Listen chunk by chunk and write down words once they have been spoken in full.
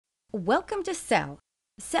Welcome to Cell.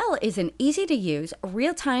 Cell is an easy-to-use,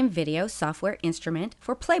 real-time video software instrument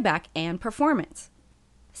for playback and performance.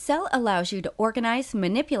 Cell allows you to organize,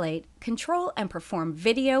 manipulate, control, and perform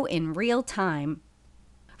video in real time.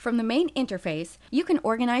 From the main interface, you can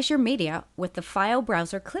organize your media with the file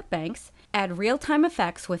browser clip banks, add real-time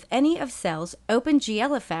effects with any of Cell's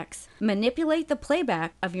OpenGL effects, manipulate the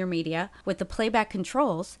playback of your media with the playback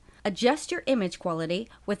controls, adjust your image quality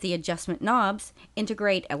with the adjustment knobs,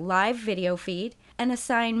 integrate a live video feed, and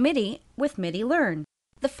assign MIDI with MIDI Learn.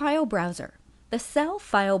 The file browser. The Cell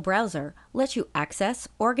file browser lets you access,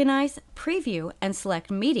 organize, preview, and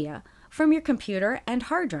select media from your computer and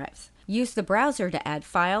hard drives. Use the browser to add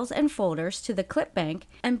files and folders to the clip bank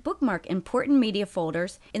and bookmark important media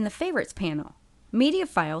folders in the Favorites panel. Media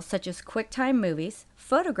files such as QuickTime movies,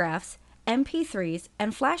 photographs, MP3s,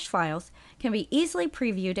 and Flash files can be easily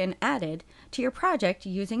previewed and added to your project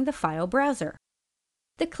using the file browser.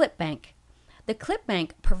 The clip bank. The clip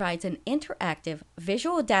bank provides an interactive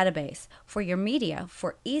visual database for your media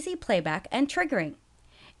for easy playback and triggering.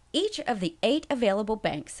 Each of the 8 available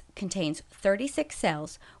banks contains 36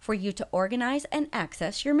 cells for you to organize and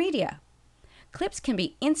access your media. Clips can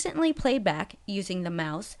be instantly played back using the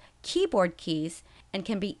mouse, keyboard keys, and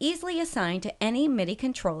can be easily assigned to any MIDI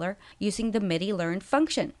controller using the MIDI Learn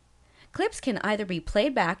function. Clips can either be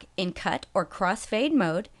played back in cut or crossfade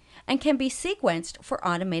mode and can be sequenced for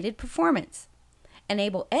automated performance.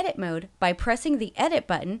 Enable edit mode by pressing the edit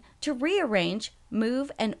button to rearrange,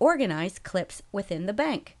 move, and organize clips within the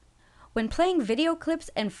bank. When playing video clips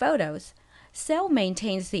and photos, Cell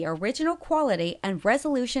maintains the original quality and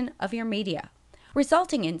resolution of your media,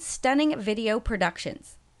 resulting in stunning video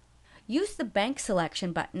productions. Use the bank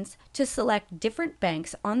selection buttons to select different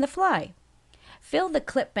banks on the fly. Fill the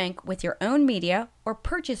clip bank with your own media or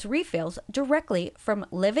purchase refills directly from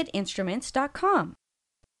lividinstruments.com.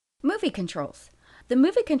 Movie controls. The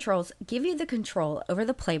movie controls give you the control over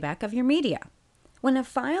the playback of your media. When a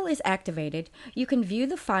file is activated, you can view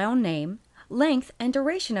the file name, length, and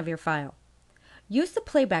duration of your file. Use the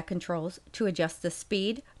playback controls to adjust the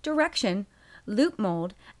speed, direction, loop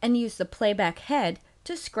mode, and use the playback head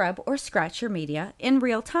to scrub or scratch your media in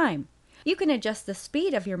real time. You can adjust the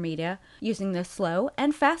speed of your media using the slow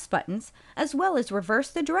and fast buttons, as well as reverse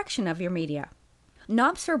the direction of your media.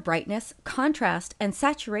 Knobs for brightness, contrast, and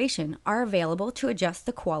saturation are available to adjust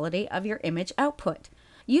the quality of your image output.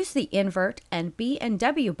 Use the invert and B and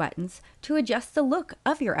W buttons to adjust the look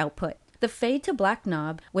of your output. The fade to black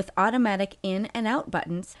knob with automatic in and out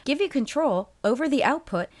buttons give you control over the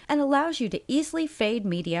output and allows you to easily fade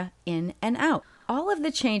media in and out. All of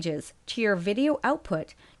the changes to your video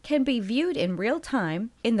output can be viewed in real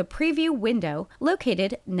time in the preview window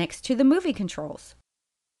located next to the movie controls.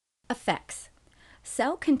 Effects.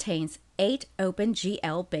 Cell contains 8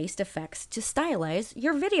 OpenGL-based effects to stylize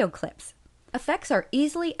your video clips. Effects are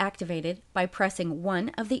easily activated by pressing one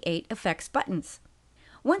of the 8 effects buttons.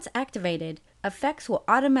 Once activated, effects will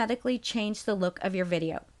automatically change the look of your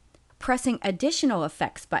video. Pressing additional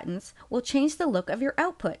effects buttons will change the look of your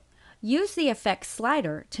output. Use the effects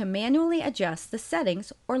slider to manually adjust the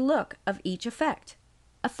settings or look of each effect.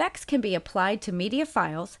 Effects can be applied to media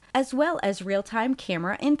files as well as real-time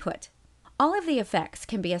camera input. All of the effects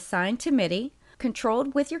can be assigned to MIDI,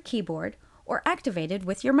 controlled with your keyboard, or activated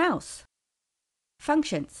with your mouse.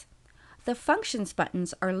 Functions. The Functions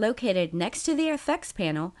buttons are located next to the Effects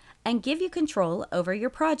panel and give you control over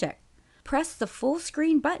your project. Press the full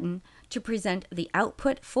screen button to present the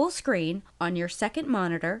output full screen on your second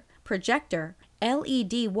monitor, projector,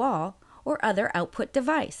 LED wall, or other output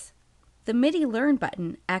device. The MIDI Learn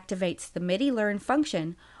button activates the MIDI Learn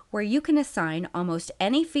function where you can assign almost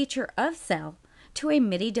any feature of Cell to a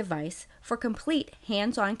MIDI device for complete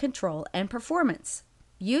hands-on control and performance.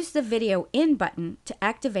 Use the Video In button to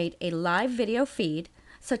activate a live video feed,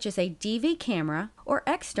 such as a DV camera or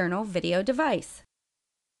external video device.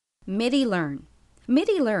 MIDI Learn.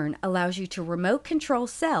 MIDI Learn allows you to remote control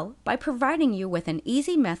Cell by providing you with an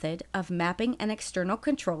easy method of mapping an external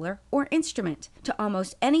controller or instrument to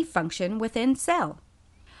almost any function within Cell.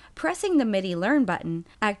 Pressing the MIDI Learn button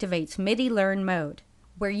activates MIDI Learn mode,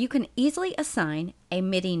 where you can easily assign a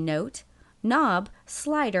MIDI note, knob,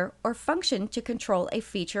 slider, or function to control a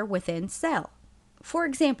feature within Cell. For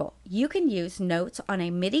example, you can use notes on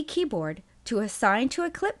a MIDI keyboard to assign to a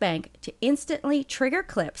clip bank to instantly trigger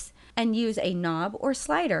clips and use a knob or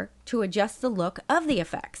slider to adjust the look of the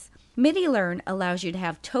effects. MIDI Learn allows you to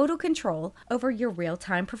have total control over your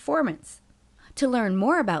real-time performance. To learn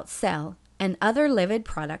more about Cell and other Livid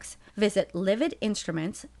products, visit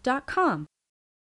lividinstruments.com.